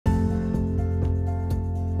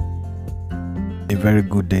A very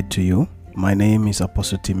good day to you. My name is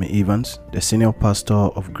Apostle Timmy Evans, the Senior Pastor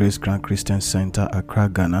of Grace Grand Christian Center, Accra,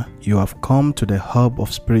 Ghana. You have come to the hub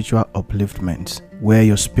of spiritual upliftment, where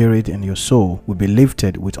your spirit and your soul will be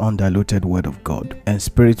lifted with undiluted word of God and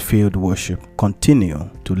spirit-filled worship. Continue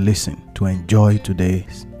to listen to enjoy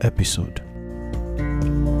today's episode.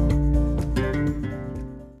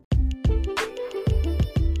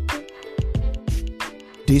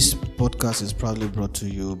 This podcast is proudly brought to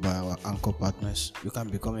you by our anchor partners. You can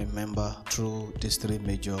become a member through these three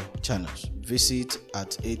major channels. Visit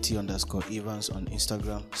at @AT_Evans on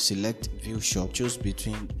Instagram. Select View Shop. Choose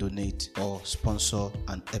between donate or sponsor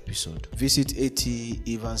an episode. Visit AT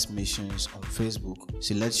Evans Missions on Facebook.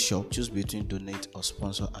 Select Shop. Choose between donate or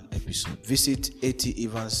sponsor an episode. Visit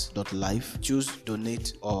atevans.life. Choose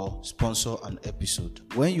donate or sponsor an episode.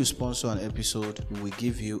 When you sponsor an episode, we will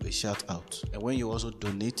give you a shout out. And when you also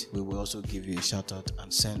donate, we will also give you a shout out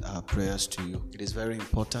and send our prayers to you. It is very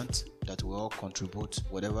important that we all contribute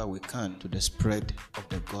whatever we can to the spread of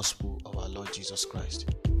the gospel of our Lord Jesus Christ.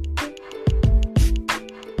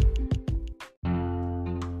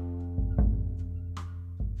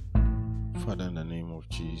 Father, in the name of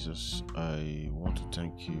Jesus, I want to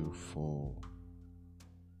thank you for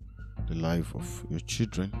the life of your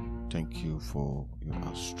children. Thank you for your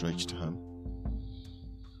outstretched hand.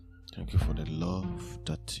 Thank you for the love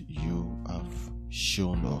that you have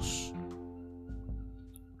shown us.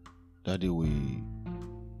 Daddy, we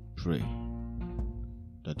pray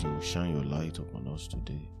that you will shine your light upon us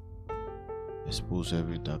today. Expose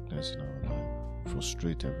every darkness in our life.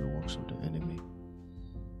 Frustrate every works of the enemy.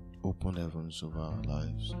 Open heavens over our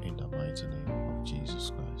lives in the mighty name of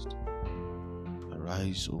Jesus Christ.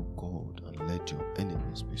 Arise, O God, and let your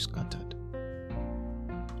enemies be scattered.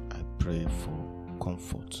 I pray for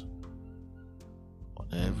comfort on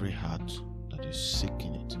every heart that is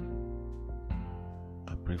seeking it.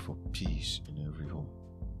 I pray for peace in every home.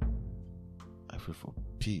 I pray for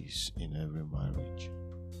peace in every marriage.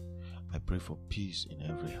 I pray for peace in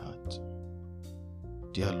every heart.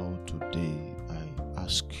 Dear Lord, today I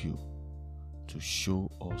ask you to show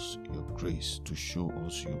us your grace, to show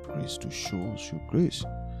us your grace, to show us your grace,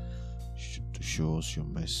 to show us your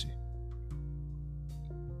mercy,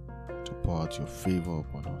 to pour out your favor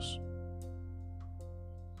upon us,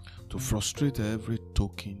 to frustrate every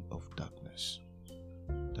token of darkness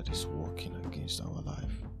that is working against our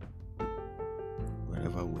life.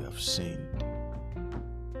 Wherever we have sinned,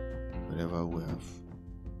 wherever we have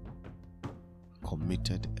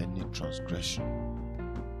committed any transgression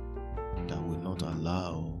that will not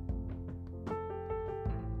allow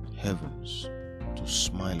heavens to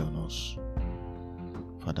smile on us,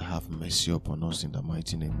 Father, have mercy upon us in the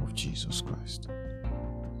mighty name of Jesus Christ.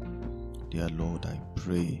 Dear Lord, I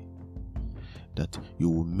pray that you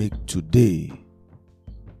will make today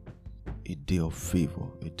a day of favor,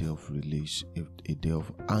 a day of release, a day of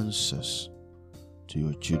answers to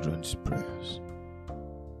your children's prayers.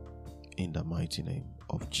 In the mighty name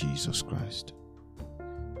of Jesus Christ.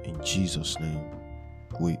 In Jesus' name,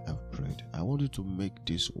 we have prayed. I want you to make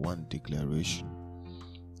this one declaration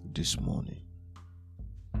this morning.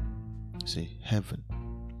 Say, heaven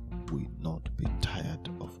will not be tired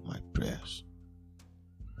of my prayers.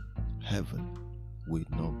 Heaven will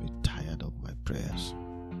not be tired of my prayers.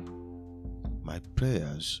 My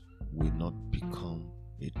prayers will not become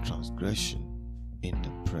a transgression in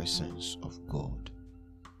the presence of God.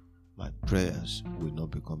 My prayers will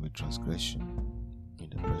not become a transgression in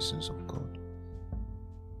the presence of God.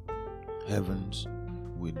 Heavens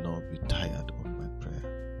will not be tired of my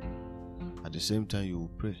prayer. At the same time, you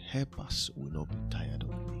will pray, helpers will not be tired of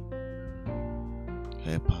me.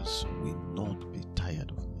 Helpers will not be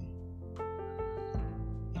tired of me.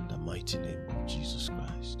 In the mighty name of Jesus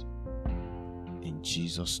Christ. In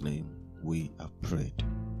Jesus' name, we have prayed.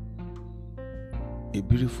 A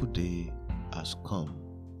beautiful day has come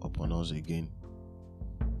upon us again,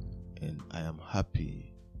 and I am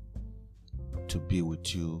happy to be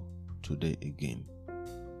with you today again.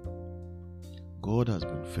 God has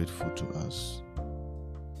been faithful to us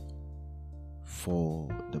for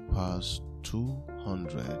the past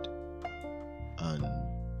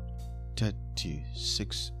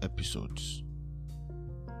 236 episodes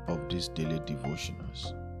of these daily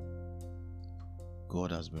devotionals. God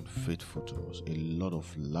has been faithful to us. A lot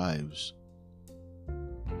of lives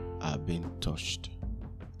are being touched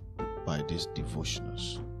by these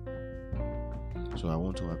devotionals. So I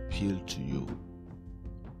want to appeal to you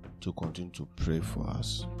to continue to pray for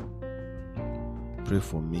us. Pray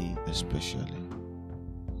for me especially.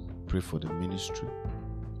 Pray for the ministry.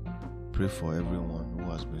 Pray for everyone who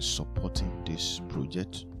has been supporting this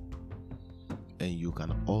project. And you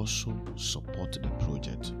can also support the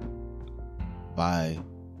project by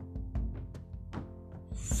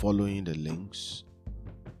following the links,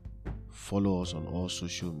 follow us on all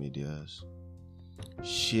social medias,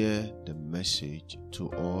 share the message to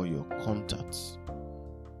all your contacts.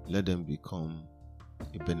 Let them become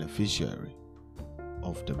a beneficiary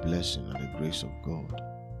of the blessing and the grace of God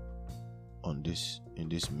in this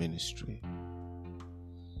ministry.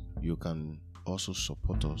 You can also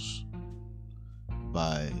support us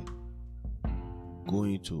by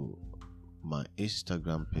going to my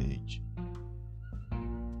Instagram page,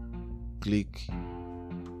 click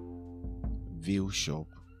View Shop,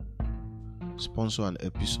 sponsor an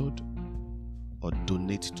episode, or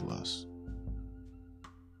donate to us.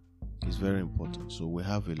 It's very important. So we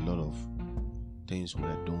have a lot of things we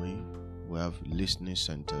are doing. We have listening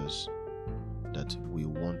centers that we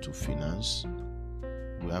want to finance.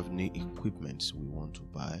 We have new equipments we want to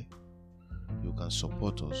buy. You can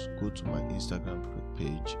support us. Go to my Instagram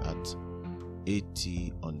page at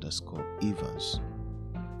 @_Evans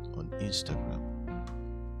on Instagram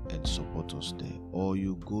and support us there. Or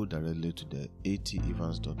you go directly to the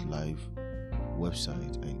atevans.live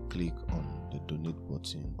website and click on the donate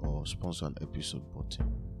button or sponsor an episode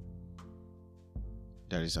button.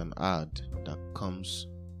 There is an ad that comes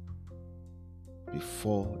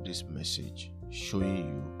before this message showing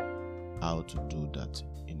you how to do that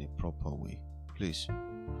in a proper way. Please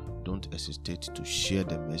don't hesitate to share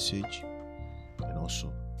the message and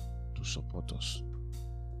also to support us.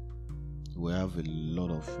 We have a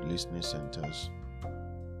lot of listening centers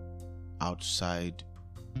outside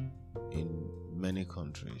in many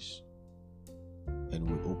countries, and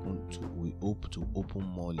we hope to open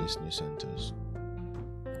more listening centers.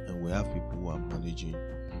 And we have people who are managing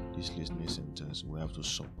these listening centers. We have to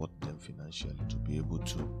support them financially to be able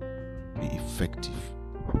to be effective.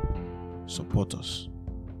 Support us,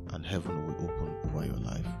 and heaven will open over your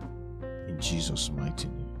life in Jesus' mighty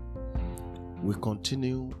name. We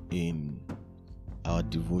continue in our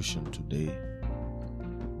devotion today.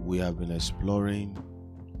 We have been exploring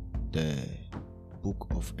the book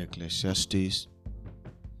of Ecclesiastes,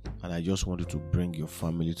 and I just wanted to bring your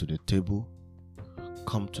family to the table.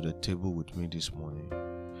 Come to the table with me this morning.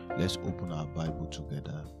 Let's open our Bible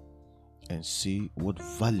together and see what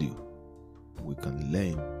value we can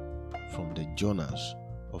learn from the journals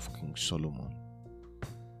of King Solomon.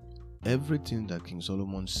 Everything that King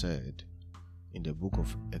Solomon said in the book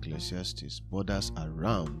of Ecclesiastes borders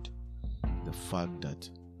around the fact that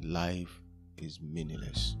life is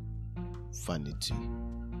meaningless, vanity.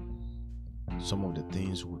 Some of the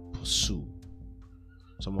things we pursue,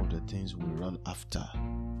 some of the things we run after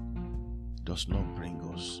does not bring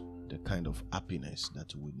us the kind of happiness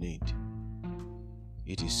that we need.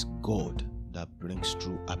 It is God that brings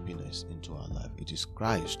true happiness into our life. It is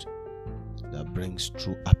Christ that brings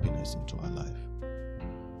true happiness into our life.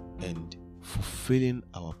 And fulfilling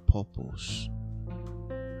our purpose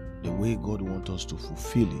the way God wants us to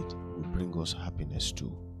fulfill it will bring us happiness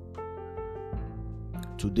too.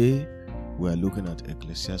 Today we are looking at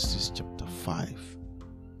Ecclesiastes chapter 5.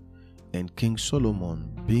 And King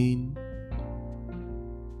Solomon, being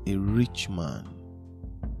a rich man,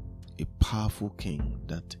 a powerful king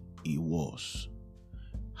that he was,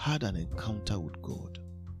 had an encounter with God,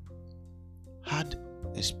 had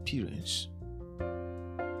experience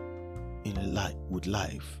with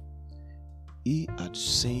life. He had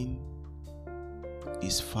seen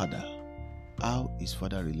his father, how his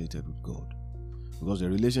father related with God, because the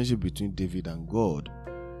relationship between David and God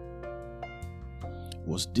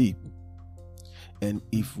was deep. And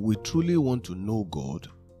if we truly want to know God,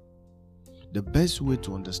 the best way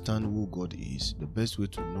to understand who God is, the best way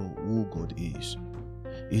to know who God is,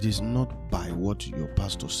 it is not by what your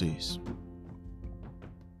pastor says.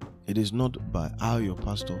 It is not by how your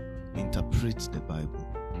pastor interprets the Bible.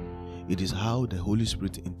 It is how the Holy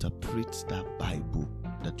Spirit interprets that Bible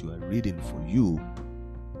that you are reading for you.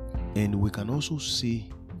 And we can also see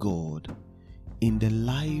God in the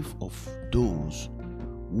life of those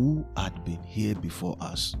who had been here before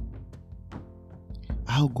us,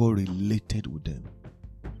 how God related with them.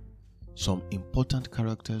 Some important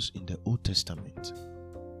characters in the Old Testament,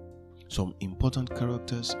 some important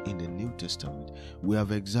characters in the New Testament. We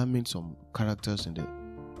have examined some characters in the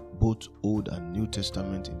both Old and New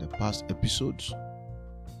Testament in the past episodes,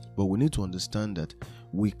 but we need to understand that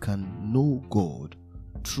we can know God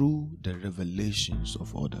through the revelations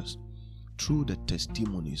of others, through the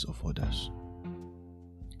testimonies of others.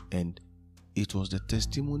 And it was the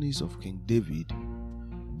testimonies of King David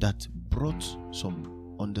that brought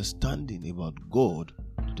some understanding about God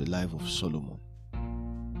to the life of Solomon.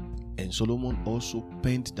 And Solomon also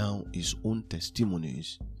penned down his own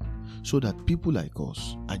testimonies so that people like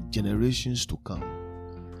us and generations to come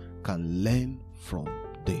can learn from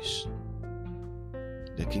this.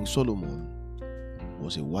 The King Solomon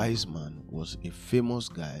was a wise man, was a famous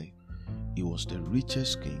guy. He was the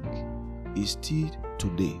richest king. He's still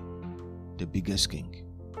today the biggest king.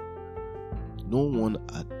 No one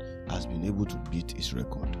has been able to beat his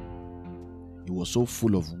record. He was so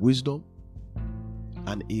full of wisdom,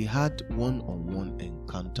 and he had one-on-one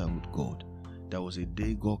encounter with God. There was a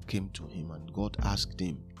day God came to him and God asked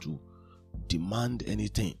him to demand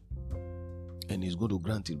anything, and he's going to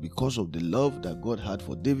grant it because of the love that God had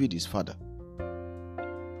for David, his father,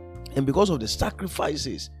 and because of the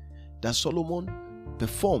sacrifices that Solomon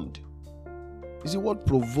performed. You see, what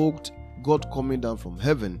provoked God coming down from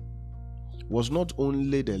heaven was not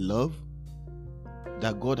only the love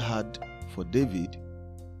that God had for David.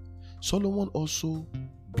 Solomon also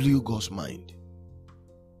blew God's mind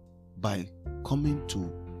by coming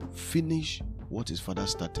to finish what his father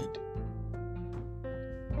started.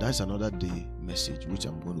 That's another day message which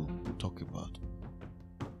I'm going to talk about.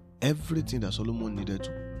 Everything that Solomon needed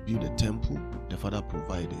to build a temple, the father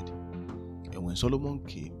provided. And when Solomon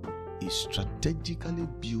came, he strategically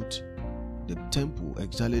built the temple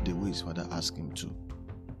exactly the way his father asked him to.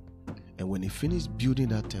 And when he finished building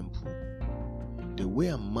that temple, the way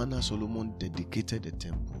and manner Solomon dedicated the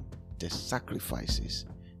temple, the sacrifices,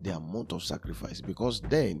 the amount of sacrifice, because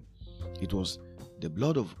then it was the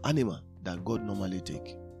blood of animal that God normally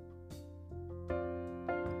take.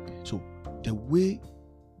 So the way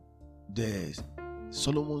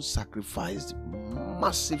Solomon sacrificed,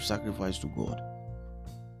 massive sacrifice to God,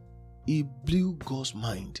 he blew God's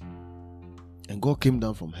mind. And God came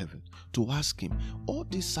down from heaven to ask him, all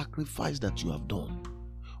this sacrifice that you have done,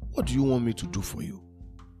 what do you want me to do for you?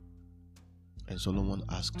 And Solomon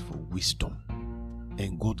asked for wisdom,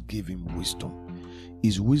 and God gave him wisdom.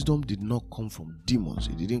 His wisdom did not come from demons.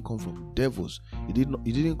 It didn't come from devils. It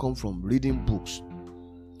didn't come from reading books.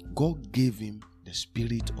 God gave him the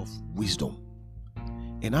spirit of wisdom.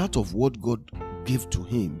 And out of what God gave to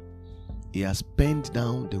him, he has penned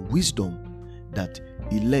down the wisdom that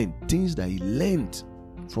he learned, things that he learned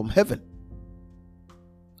from heaven.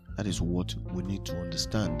 That is what we need to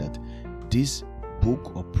understand, that this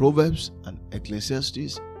book of Proverbs and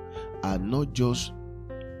Ecclesiastes are not just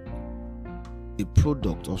a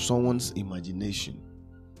product of someone's imagination.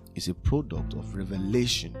 It's a product of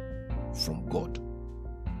revelation from God.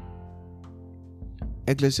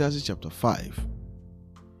 Ecclesiastes chapter 5.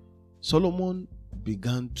 Solomon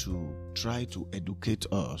began to try to educate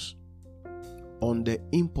us on the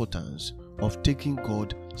importance of taking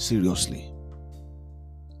God seriously.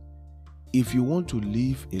 If you want to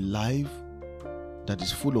live a life that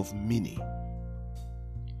is full of meaning,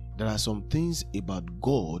 there are some things about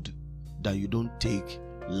God that you don't take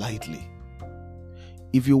lightly.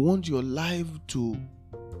 If you want your life to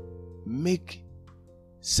make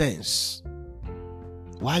sense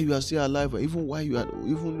while you are still alive, or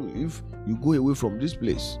even if you go away from this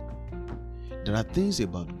place, there are things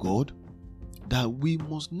about God that we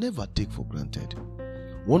must never take for granted.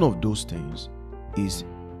 One of those things is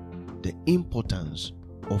the importance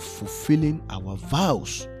of fulfilling our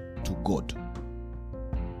vows to God.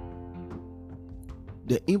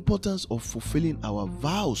 The importance of fulfilling our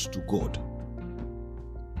vows to God.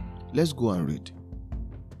 Let's go and read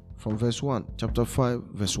from verse 1, chapter 5,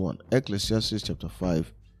 verse 1. Ecclesiastes chapter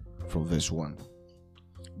 5, from verse 1.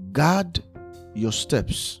 Guard your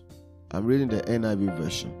steps. I'm reading the NIV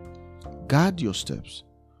version. Guard your steps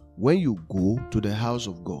when you go to the house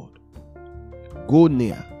of God. Go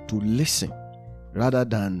near to listen rather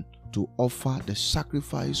than to offer the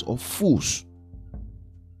sacrifice of fools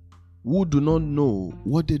who do not know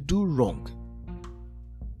what they do wrong.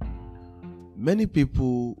 Many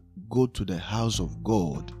people go to the house of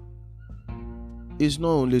God. It's not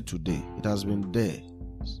only today, it has been there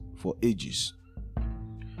for ages.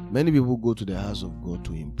 Many people go to the house of God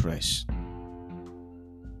to impress.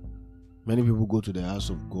 Many people go to the house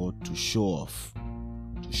of God to show off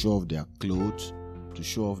their clothes, to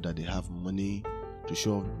show off that they have money, to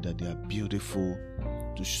show off that they are beautiful,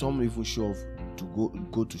 to some even show off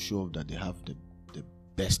go to show off that they have the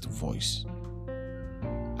best voice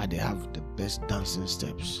and they have the best dancing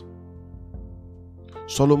steps.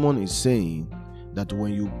 Solomon is saying that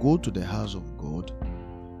when you go to the house of God,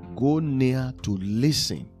 go near to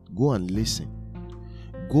listen. Go and listen.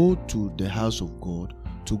 Go to the house of God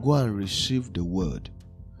to go and receive the word.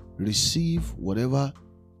 Receive whatever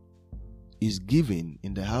is given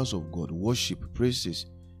in the house of God. Worship, praises,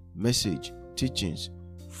 message, teachings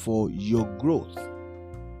for your growth.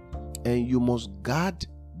 And you must guard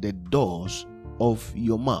the doors of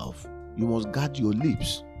your mouth. You must guard your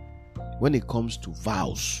lips when it comes to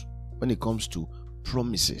vows, when it comes to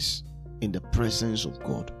promises in the presence of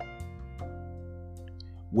God.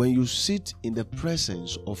 When you sit in the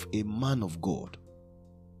presence of a man of God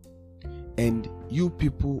and you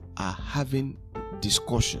people are having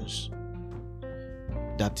discussions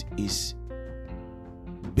that is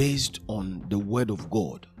based on the word of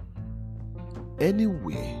God,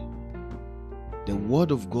 anywhere the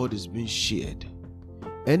word of God is being shared,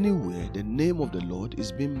 anywhere the name of the Lord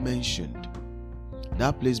is being mentioned,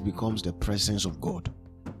 that place becomes the presence of God.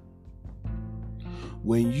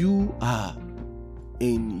 When you are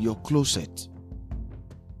in your closet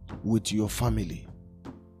with your family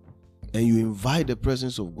and you invite the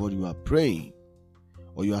presence of God, you are praying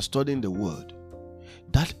or you are studying the word,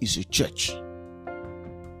 that is a church.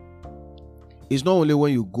 It's not only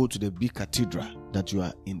when you go to the big cathedral that you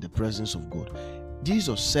are in the presence of God.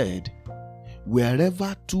 Jesus said,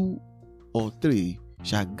 wherever 2 or 3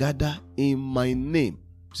 shall gather in my name,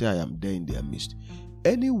 say I am there in their midst.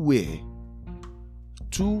 Anywhere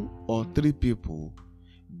 2 or 3 people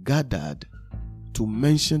gathered to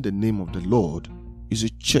mention the name of the Lord is a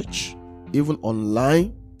church. Even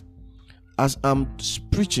online, as I'm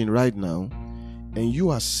preaching right now, and you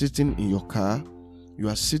are sitting in your car, you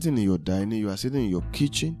are sitting in your dining, you are sitting in your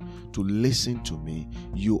kitchen to listen to me,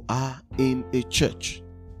 you are in a church.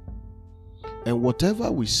 And whatever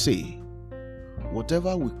we say,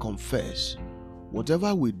 whatever we confess,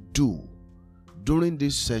 whatever we do during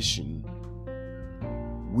this session,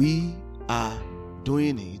 we are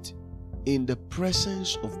doing it in the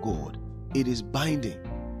presence of God. It is binding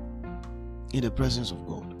in the presence of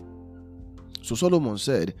God. So Solomon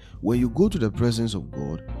said, when you go to the presence of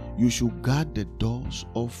God, you should guard the doors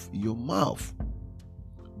of your mouth.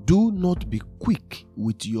 Do not be quick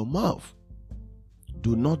with your mouth.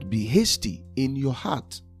 Do not be hasty in your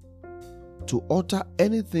heart to utter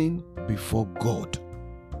anything before God.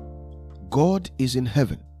 God is in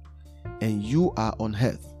heaven and you are on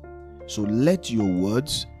earth. So let your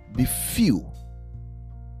words be few.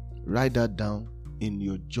 Write that down in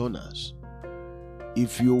your journals.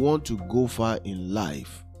 If you want to go far in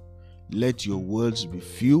life, let your words be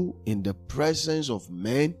few in the presence of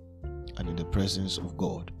men and in the presence of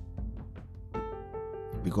God.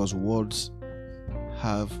 Because words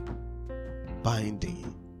have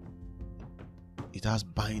binding. It has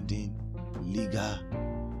binding legal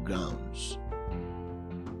grounds.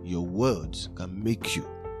 Your words can make you,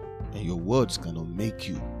 and your words cannot make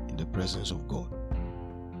you in the presence of God.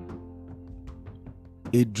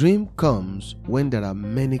 A dream comes when there are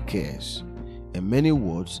many cares, and many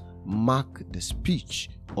words mark the speech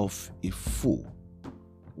of a fool.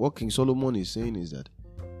 What King Solomon is saying is that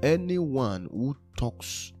anyone who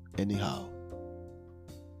talks anyhow,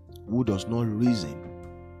 who does not reason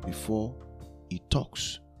before he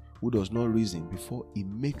talks, who does not reason before he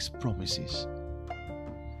makes promises,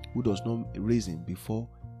 who does not reason before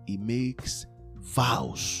he makes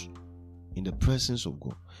vows in the presence of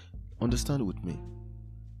God. Understand with me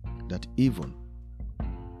that even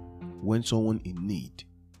when someone in need,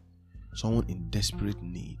 someone in desperate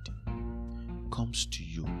need comes to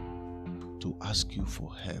you to ask you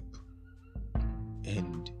for help,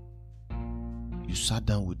 and you sat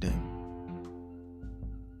down with them,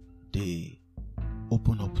 they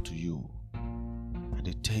open up to you and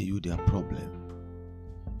they tell you their problem,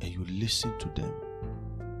 and you listen to them.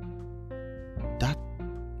 That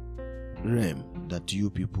realm that you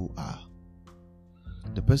people are,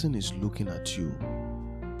 the person is looking at you.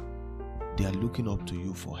 They are looking up to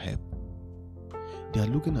you for help. They are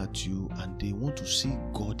looking at you and they want to see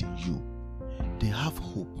God in you. They have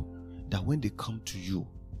hope that when they come to you,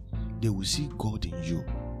 they will see God in you.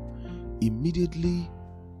 Immediately,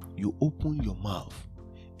 you open your mouth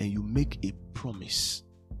and you make a promise.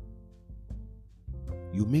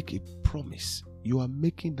 You make a promise. You are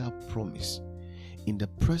making that promise in the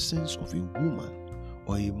presence of a woman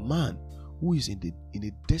or a man who is in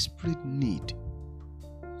a desperate need.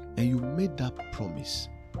 And you made that promise,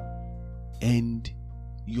 and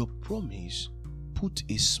your promise put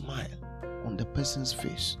a smile on the person's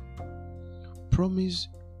face. Promise,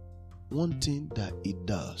 one thing that it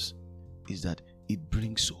does is that it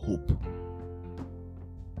brings hope.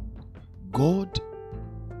 God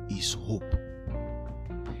is hope.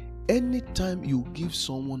 Anytime you give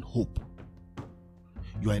someone hope,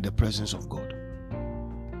 you are in the presence of God.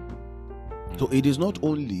 So it is not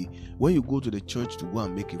only when you go to the church to go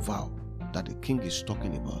and make a vow that the king is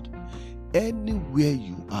talking about. Anywhere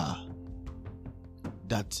you are,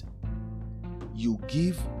 that you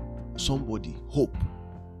give somebody hope,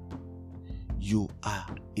 you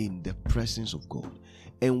are in the presence of God.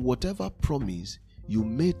 And whatever promise you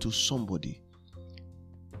made to somebody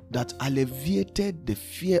that alleviated the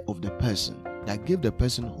fear of the person, that gave the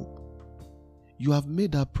person hope, you have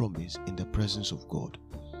made that promise in the presence of God.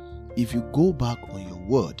 If you go back on your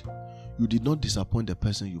word, you did not disappoint the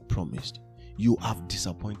person you promised. You have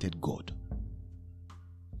disappointed God.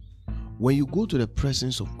 When you go to the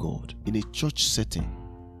presence of God in a church setting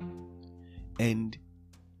and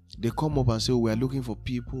they come up and say, we are looking for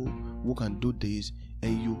people who can do this,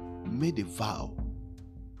 and you made a vow,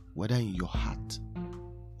 whether in your heart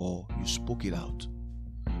or you spoke it out,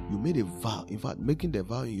 you made a vow. In fact, making the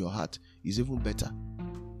vow in your heart is even better,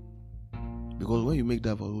 because when you make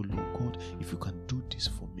that vow, oh Lord God, if you can do this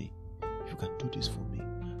for me, if you can do this for me,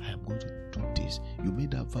 I am going to do this. You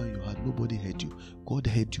made that vow in your heart. Nobody heard you. God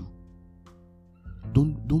heard you.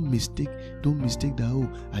 Don't mistake that, oh,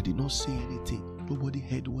 I did not say anything. Nobody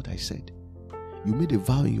heard what I said. You made a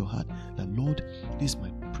vow in your heart that, Lord, this is my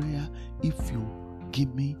prayer. If you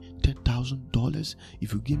give me $10,000,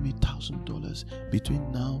 if you give me $1,000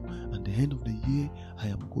 between now and the end of the year, I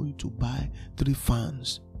am going to buy 3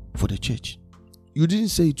 fans for the church. You didn't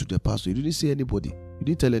say it to the pastor. You didn't say anybody. You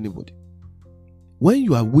didn't tell anybody. When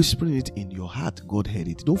you are whispering it in your heart, God heard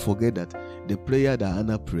it. Don't forget that the prayer that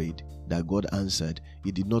Anna prayed, that God answered,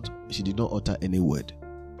 she did not utter any word.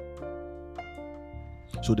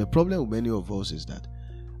 So the problem with many of us is that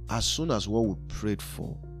as soon as what we prayed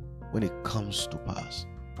for, when it comes to pass,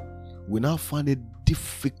 we now find it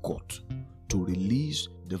difficult to release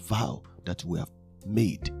the vow that we have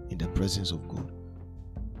made in the presence of God.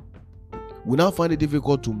 We now find it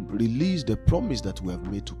difficult to release the promise that we have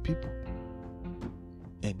made to people.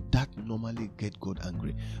 And that normally gets God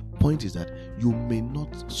angry. Point is that you may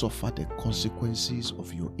not suffer the consequences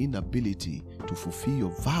of your inability to fulfill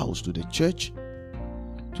your vows to the church,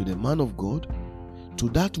 to the man of God, to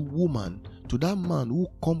that woman, to that man who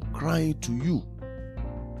come crying to you,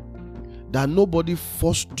 that nobody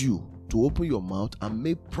forced you to open your mouth and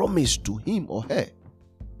make promise to him or her.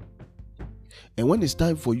 And when it's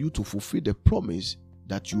time for you to fulfill the promise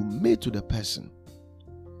that you made to the person,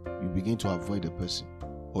 you begin to avoid the person,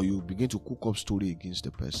 or you begin to cook up story against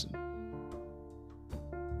the person.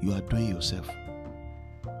 You are doing yourself.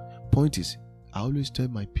 Point is, I always tell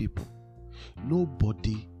my people,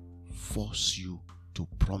 nobody force you to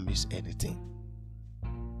promise anything.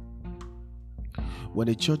 When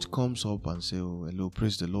a church comes up and say, oh, hello,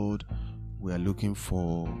 praise the Lord, we are looking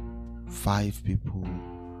for 5 people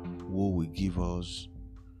who will give us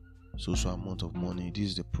so amount of money. This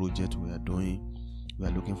is the project we are doing. We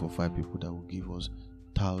are looking for 5 people that will give us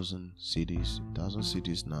 1,000 CDs. 1,000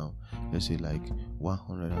 CDs now, let's say like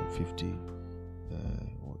 150.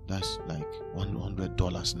 That's like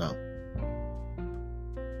 $100 now.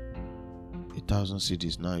 1,000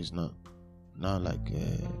 CDs now is now like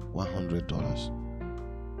 $100.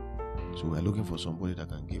 So we are looking for somebody that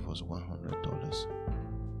can give us $100.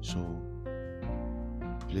 So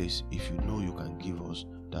please, if you know you can give us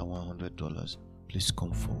that $100, please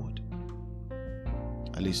come forward.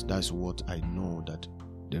 At least that's what I know that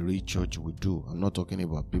the real church will do. I'm not talking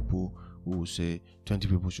about people who will say 20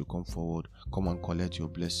 people should come forward, come and collect your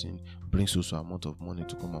blessing, bring so amount of money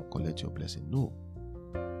to come and collect your blessing. No.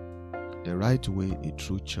 The right way a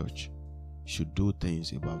true church should do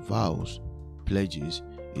things about vows, pledges,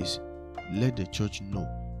 is let the church know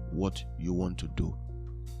what you want to do.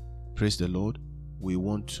 Praise the Lord. We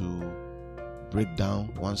want to break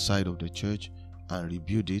down one side of the church and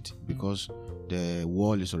rebuild it because the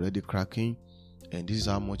wall is already cracking, and this is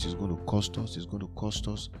how much it's going to cost us. It's going to cost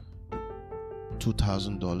us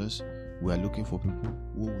 $2,000. We are looking for people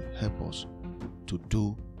who will help us to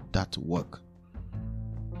do that work.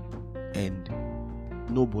 And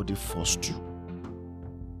nobody forced you.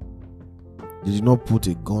 They did not put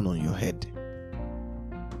a gun on your head.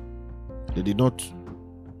 They did not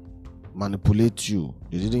manipulate you.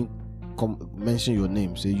 They didn't come mention your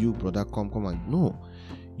name, say, you brother, come and no.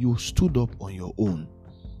 You stood up on your own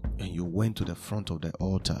and you went to the front of the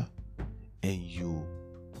altar and you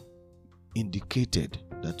indicated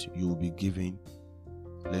that you will be giving,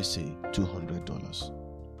 let's say, $200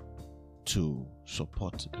 to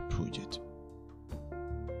support the project.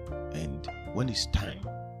 And when it's time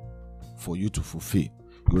for you to fulfill,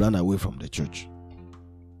 you run away from the church.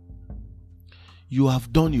 You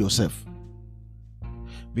have done yourself,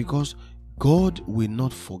 because God will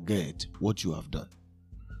not forget what you have done.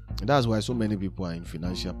 And that's why so many people are in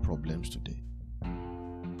financial problems today.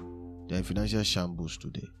 They're in financial shambles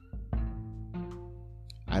today.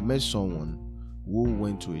 I met someone who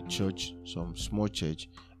went to a church, some small church,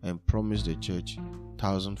 and promised the church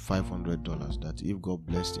 $1,500 that if God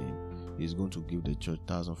blessed him, he's going to give the church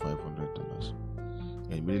 $1,500.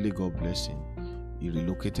 And immediately God blessed him. He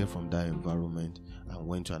relocated from that environment and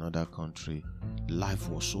went to another country. Life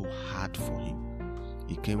was so hard for him.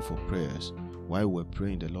 He came for prayers. While we were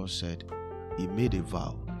praying, the Lord said he made a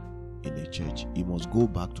vow in a church. He must go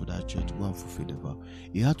back to that church, go and fulfill the vow.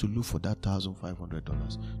 He had to look for that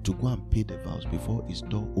 $1,500 to go and pay the vows before his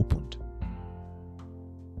door opened.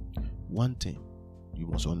 One thing you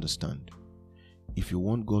must understand: if you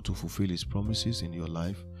want God to fulfill his promises in your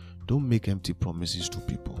life, don't make empty promises to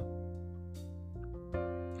people.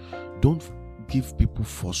 Don't give people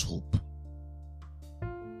false hope.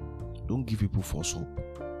 Don't give people false hope.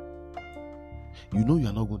 You know you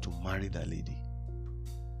are not going to marry that lady.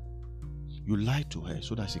 You lie to her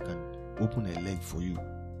so that she can open her leg for you.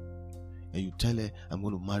 And you tell her, I'm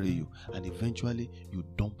going to marry you. And eventually you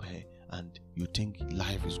dump her and you think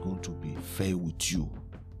life is going to be fair with you.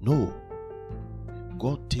 No.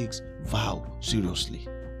 God takes vow seriously.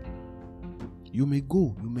 You may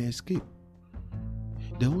go, you may escape.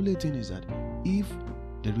 The only thing is that if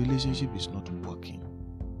the relationship is not working,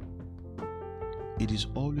 it is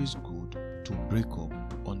always good to break up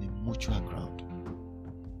on a mutual ground.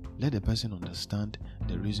 Let the person understand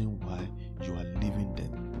the reason why you are leaving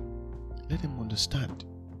them. Let them understand.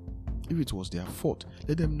 If it was their fault,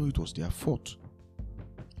 let them know it was their fault.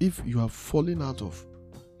 If you are falling out of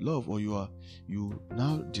love, or you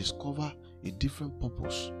now discover a different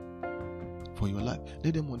purpose for your life,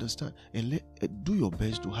 let them understand and do your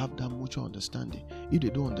best to have that mutual understanding. If they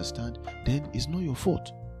don't understand, then it's not your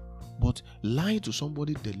fault. But lying to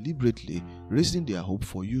somebody deliberately, raising their hope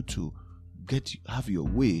for you to have your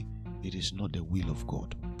way, it is not the will of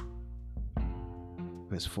God.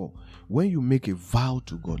 Verse 4. When you make a vow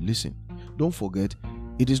to God, listen, don't forget,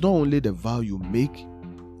 it is not only the vow you make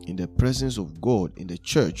in the presence of God in the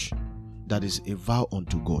church that is a vow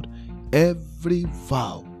unto God. Every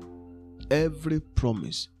vow, every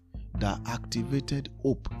promise that activated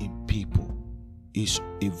hope in people is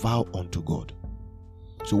a vow unto God.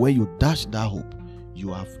 So when you dash that hope,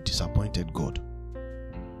 you have disappointed God.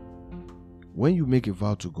 When you make a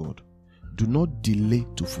vow to God, do not delay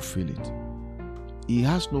to fulfill it. He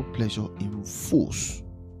has no pleasure in force.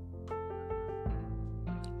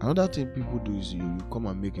 Another thing people do is you come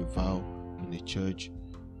and make a vow in a church,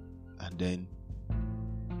 and then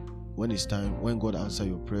when it's time, when God answers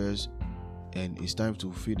your prayers and it's time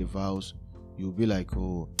to fulfill the vows, you'll be like,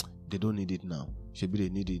 oh, they don't need it now. Maybe they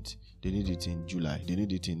need it in July, they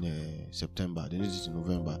need it in September, they need it in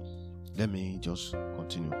November. Let me just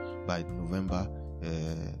continue. By November,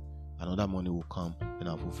 another money will come and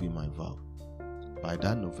I'll fulfill my vow. By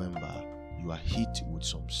that November, you are hit with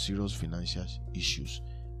some serious financial issues,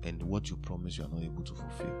 and what you promised you are not able to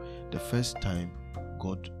fulfill. The first time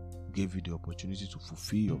God gave you the opportunity to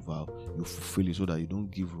fulfill your vow, you fulfill it so that you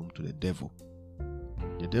don't give room to the devil.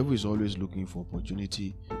 The devil is always looking for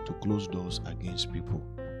opportunity to close doors against people.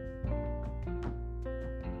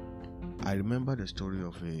 I remember the story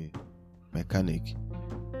of a mechanic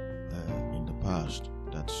in the past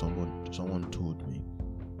that someone told me.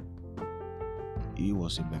 He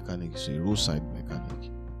was a mechanic, a roadside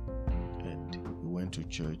mechanic, and he went to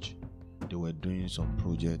church. They were doing some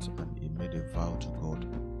project, and he made a vow to God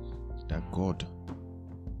that, God,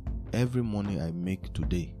 every money I make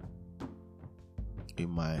today in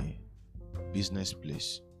my business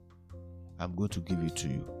place, I'm going to give it to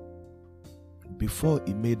you. Before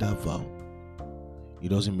he made that vow, he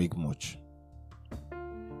doesn't make much.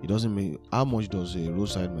 He doesn't make. How much does a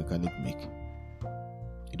roadside mechanic make?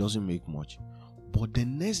 He doesn't make much. But the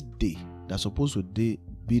next day, that's supposed to be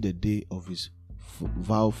the day of his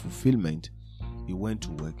vow fulfillment, he went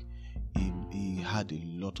to work. He had a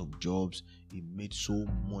lot of jobs. He made so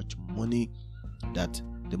much money that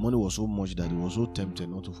the money was so much that he was so tempted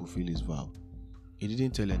not to fulfill his vow. He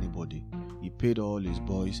didn't tell anybody. He paid all his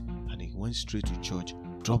boys and he went straight to church,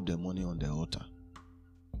 dropped the money on the altar,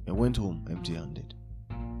 and went home empty-handed.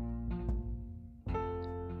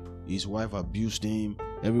 His wife abused him.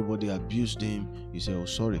 Everybody abused him. He said, oh,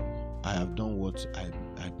 sorry, I have done what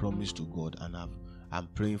I promised to God, and I'm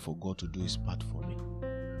praying for God to do his part for me.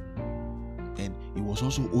 And he was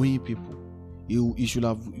also owing people. He should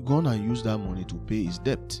have gone and used that money to pay his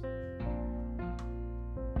debt.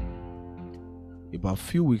 About a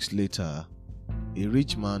few weeks later, a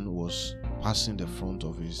rich man was passing the front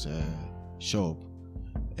of his shop,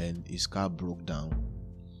 and his car broke down.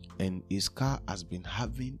 And his car has been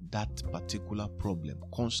having that particular problem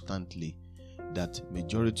constantly that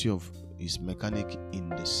majority of his mechanic in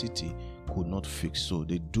the city could not fix. So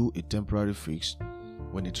they do a temporary fix,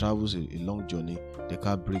 When he travels a long journey, the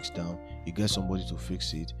car breaks down, he gets somebody to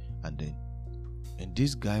fix it, and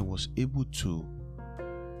this guy was able to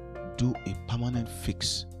do a permanent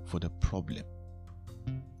fix for the problem.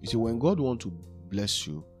 You see, when God wants to bless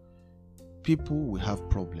you, people will have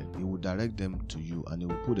problems. He will direct them to you, and he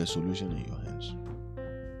will put a solution in your hands.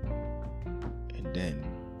 And then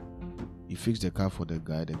he fixed the car for the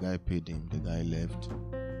guy paid him, the guy left.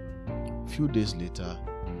 A few days later,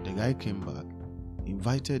 the guy came back,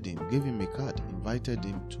 invited him, gave him a card, invited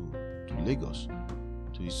him to Lagos,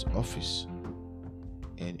 to his office.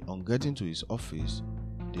 And on getting to his office,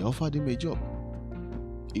 they offered him a job.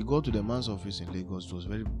 He got to the man's office in Lagos. It was a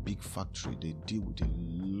very big factory. They deal with a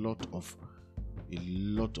lot of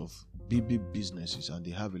big businesses, and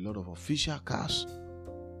they have a lot of official cars.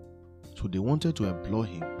 So they wanted to employ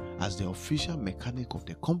him as the official mechanic of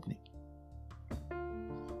the company.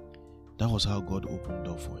 That was how God opened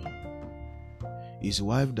door for him. His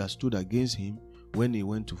wife that stood against him when he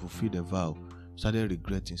went to fulfill the vow started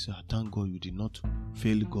regretting. Said, thank God you did not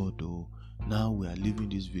fail God, though. Now we are leaving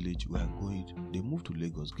this village. We are going. They moved to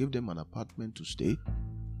Lagos, gave them an apartment to stay,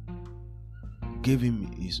 gave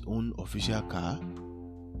him his own official car,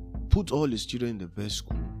 put all his children in the best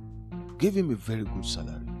school, gave him a very good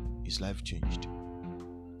salary. His life changed.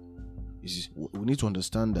 We need to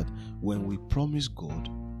understand that when we promise God,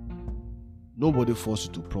 nobody forces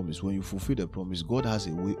you to promise. When you fulfill the promise, God has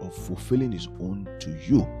a way of fulfilling his own to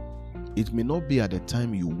you. It may not be at the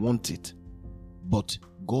time you want it, but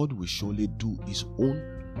God will surely do his own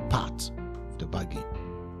part of the bargain.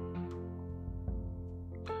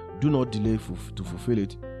 Do not delay to fulfill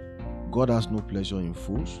it. God has no pleasure in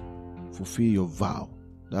fools. Fulfill your vow.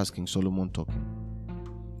 That's King Solomon talking.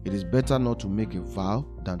 It is better not to make a vow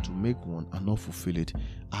than to make one and not fulfill it.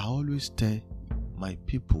 I always tell my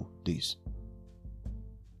people this.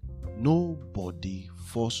 Nobody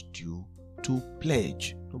forced you to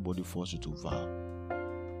pledge. Nobody forced you to vow.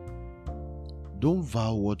 Don't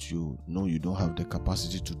vow what you know you don't have the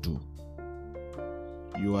capacity to do.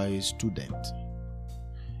 You are a student.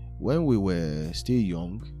 When we were still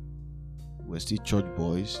young, we were still church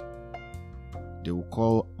boys, they will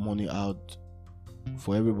call money out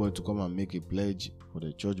for everybody to come and make a pledge for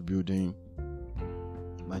the church building.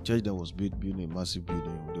 My church that was building a massive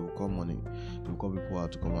building, they will call money, they will call people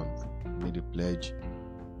out to come and make a pledge.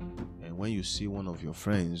 And when you see one of your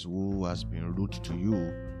friends who has been rude to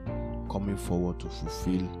you coming forward to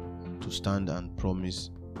fulfill, to stand and promise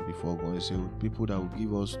before God, you say, people that will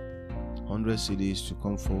give us 100 CDs to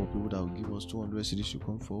come forward, people that will give us 200 CDs to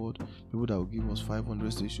come forward, people that will give us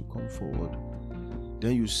 500 CDs to come forward.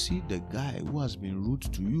 Then you see the guy who has been rude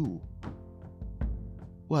to you,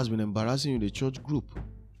 who has been embarrassing you in the church group,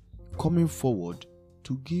 coming forward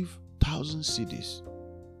to give 1,000 CDs.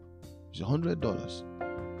 It's $100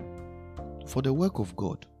 for the work of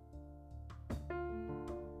God.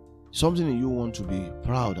 Something that you want to be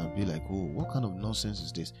proud and be like, oh, what kind of nonsense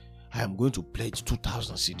is this? I am going to pledge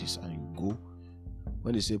 2,000 CDs, and you go.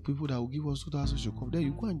 When they say people that will give us 2,000 should come, then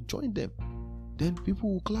you go and join them. Then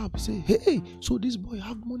people will clap, say, hey, so this boy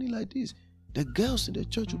have money like this. The girls in the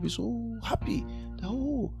church will be so happy that,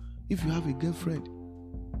 oh, if you have a girlfriend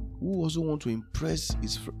who also want to impress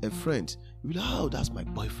a friend, you'll be like, oh, that's my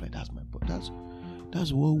boyfriend, that's my boy.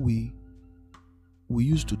 That's what we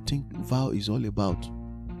used to think vow is all about.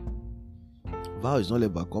 Vow is not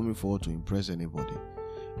about coming forward to impress anybody.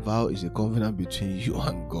 Vow is a covenant between you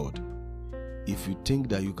and God. If you think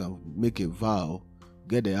that you can make a vow,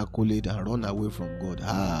 get the accolade and run away from God,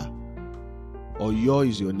 Oyo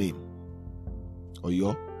is your name.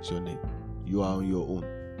 Oyo is your name. You are on your own.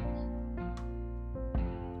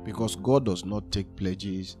 Because God does not take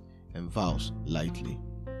pledges and vows lightly.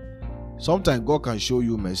 Sometimes God can show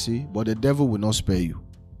you mercy, but the devil will not spare you.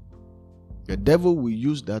 The devil will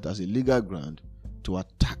use that as a legal ground to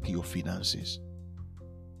attack your finances.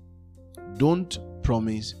 Don't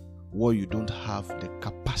promise what you don't have the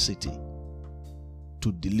capacity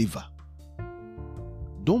to deliver.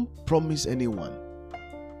 Don't promise anyone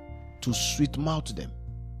to sweet mouth them.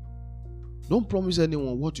 Don't promise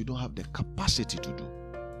anyone what you don't have the capacity to do.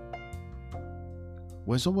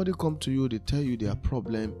 When somebody comes to you, they tell you their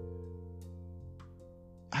problem,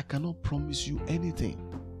 I cannot promise you anything.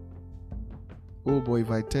 Oh boy, if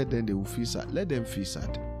I tell them they will feel sad, let them feel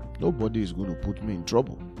sad. Nobody is going to put me in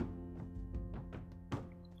trouble.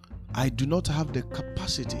 I do not have the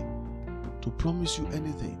capacity to promise you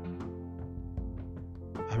anything.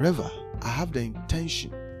 However, I have the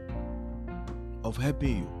intention of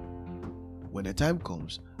helping you. When the time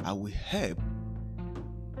comes, I will help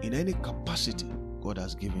in any capacity God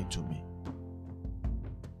has given to me.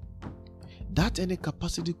 That earning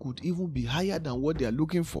capacity could even be higher than what they are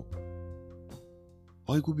looking for,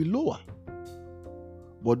 or it could be lower.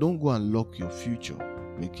 But don't go and lock your future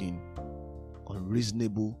making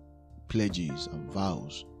unreasonable pledges and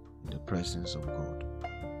vows in the presence of God.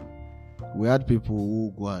 We had people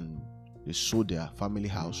who go and they sold their family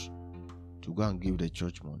house to go and give the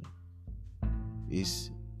church money.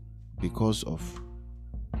 It's because of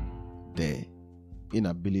their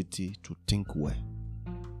inability to think well.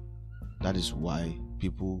 That is why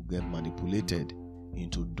people get manipulated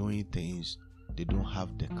into doing things they don't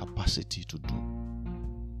have the capacity to do.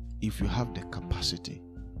 If you have the capacity,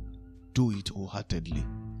 do it wholeheartedly,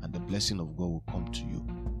 and the blessing of God will come to you.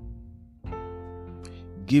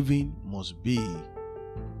 Giving must be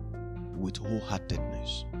with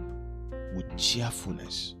wholeheartedness, with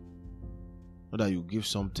cheerfulness. Not that you give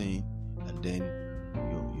something and then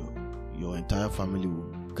your entire family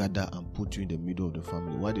will gather and put you in the middle of the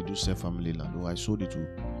family. Why did you sell family land? Oh, I sold it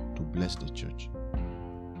to bless the church.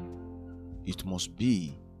 It must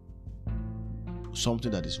be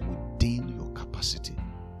something that is within your capacity.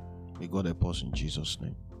 May God help us in Jesus'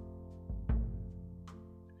 name.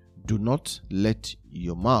 Do not let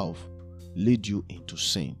your mouth lead you into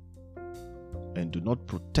sin, and do not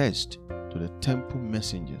protest to the temple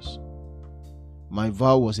messengers. My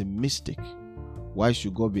vow was a mistake. Why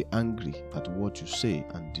should God be angry at what you say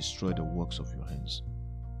and destroy the works of your hands?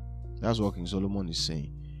 That's what King Solomon is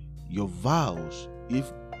saying. Your vows,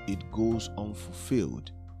 if it goes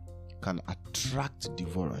unfulfilled, can attract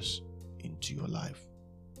devourers into your life,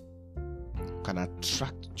 can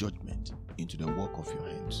attract judgment into the work of your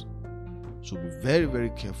hands. So be very, very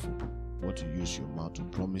careful what you use your mouth to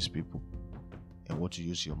promise people and what you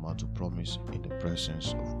use your mouth to promise in the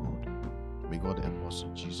presence of God. May God help us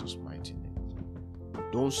in Jesus' mighty name.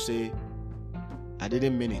 Don't say, I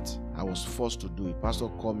didn't mean it. I was forced to do it. Pastor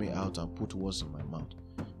called me out and put words in my mouth.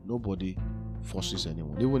 Nobody forces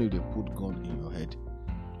anyone. Even if they put gun in your head,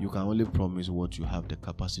 you can only promise what you have the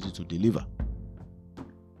capacity to deliver.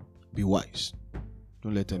 Be wise.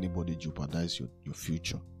 Don't let anybody jeopardize your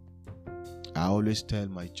future. I always tell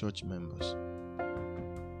my church members,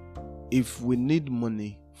 if we need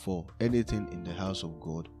money for anything in the house of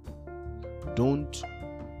God, don't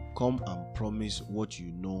come and promise what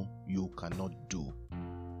you know you cannot do,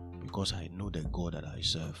 because I know the God that I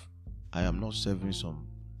serve. I am not serving some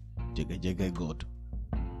jege God,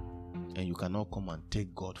 and you cannot come and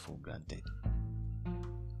take God for granted.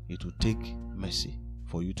 It will take mercy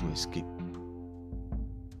for you to escape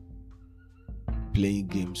playing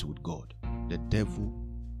games with God. The devil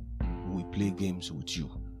will play games with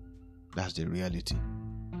you. That's the reality.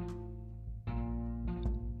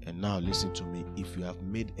 And now listen to me. If you have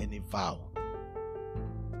made any vow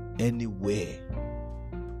anywhere,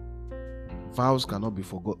 vows cannot be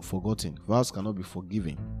forgotten. Vows cannot be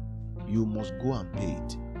forgiven. You must go and pay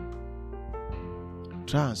it.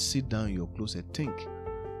 Try and sit down in your closet. Think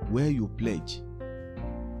where you pledge.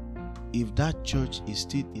 If that church is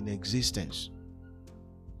still in existence,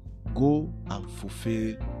 go and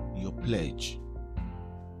fulfill your pledge.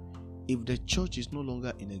 If the church is no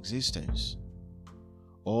longer in existence,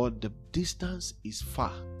 or the distance is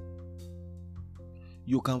far,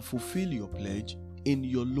 you can fulfill your pledge in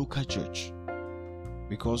your local church,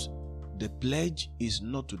 because the pledge is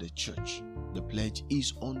not to the church. The pledge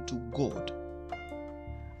is unto God.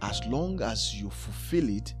 As long as you fulfill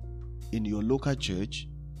it in your local church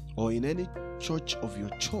or in any church of your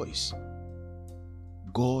choice,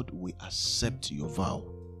 God will accept your vow.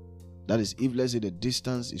 That is, if let's say the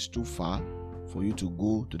distance is too far for you to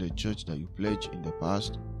go to the church that you pledged in the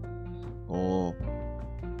past, or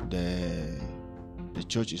the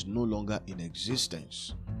church is no longer in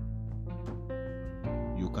existence,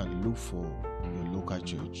 you can look for your local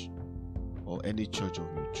church or any church of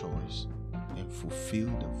your choice and fulfill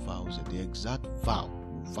the vows, the exact vow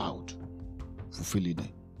you vowed. Fulfill it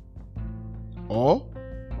there. Or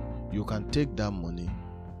you can take that money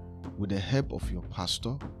with the help of your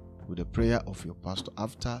pastor, with the prayer of your pastor.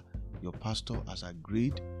 After your pastor has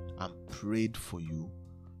agreed and prayed for you,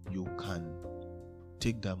 you can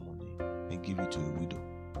take that money and give it to a widow.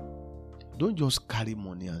 Don't just carry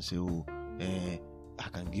money and say, I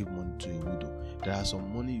can give money to a widow. There are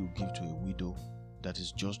some money you give to a widow that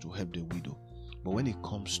is just to help the widow. But when it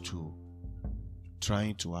comes to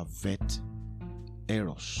trying to avert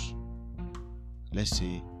errors, let's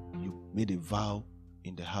say you made a vow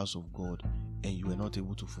in the house of God and you were not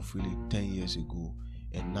able to fulfill it 10 years ago,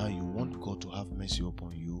 and now you want God to have mercy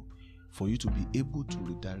upon you. For you to be able to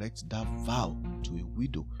redirect that vow to a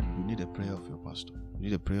widow, you need a prayer of your pastor. You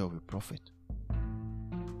need a prayer of a prophet.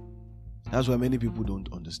 That's why many people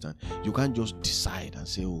don't understand. You can't just decide and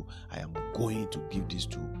say, oh, I am going to give this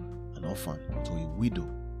to an orphan, to a widow,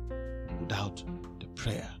 without the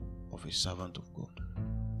prayer of a servant of God.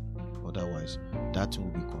 Otherwise, that will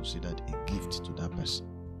be considered a gift to that person.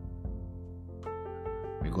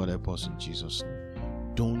 May God help us in Jesus' name.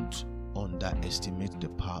 Don't underestimate the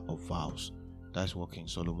power of vows. That's what King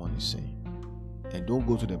Solomon is saying. And don't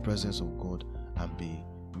go to the presence of God and be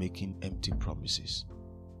making empty promises.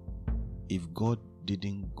 If God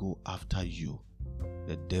didn't go after you,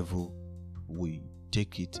 the devil will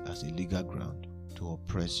take it as a legal ground to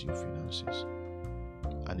oppress your finances.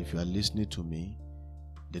 And if you are listening to me,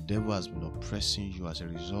 the devil has been oppressing you as a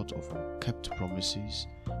result of unkept promises,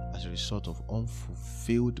 as a result of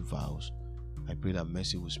unfulfilled vows. I pray that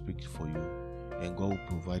mercy will speak for you and God will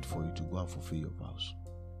provide for you to go and fulfill your vows.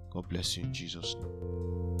 God bless you in Jesus' name.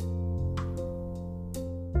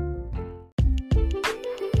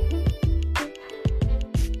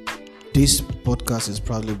 This podcast is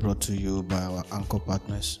proudly brought to you by our anchor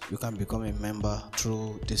partners. You can become a member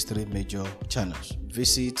through these 3 major channels.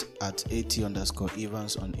 Visit at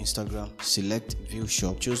 @Evans on Instagram. Select View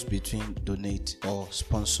Shop. Choose between donate or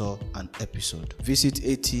sponsor an episode. Visit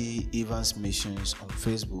Evans Missions on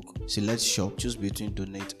Facebook. Select Shop. Choose between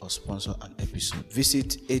donate or sponsor an episode.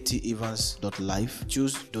 Visit Evans.life.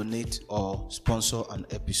 Choose donate or sponsor an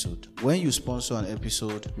episode. When you sponsor an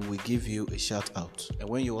episode, we will give you a shout out. And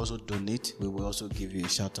when you also donate, we will also give you a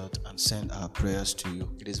shout out and send our prayers to you.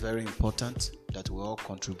 It is very important that we all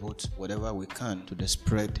contribute whatever we can to the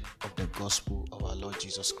spread of the gospel of our Lord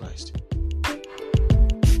Jesus Christ.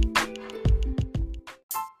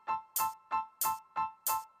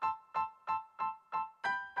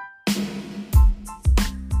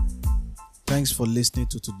 Thanks for listening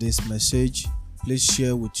to today's message. Please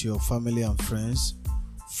share with your family and friends.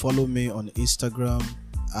 Follow me on Instagram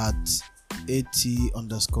at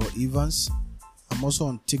 @Evans. I'm also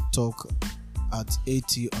on TikTok at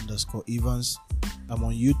 @Evans. I'm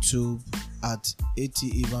on YouTube at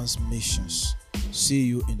 @Evans Missions. See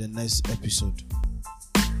you in the next episode.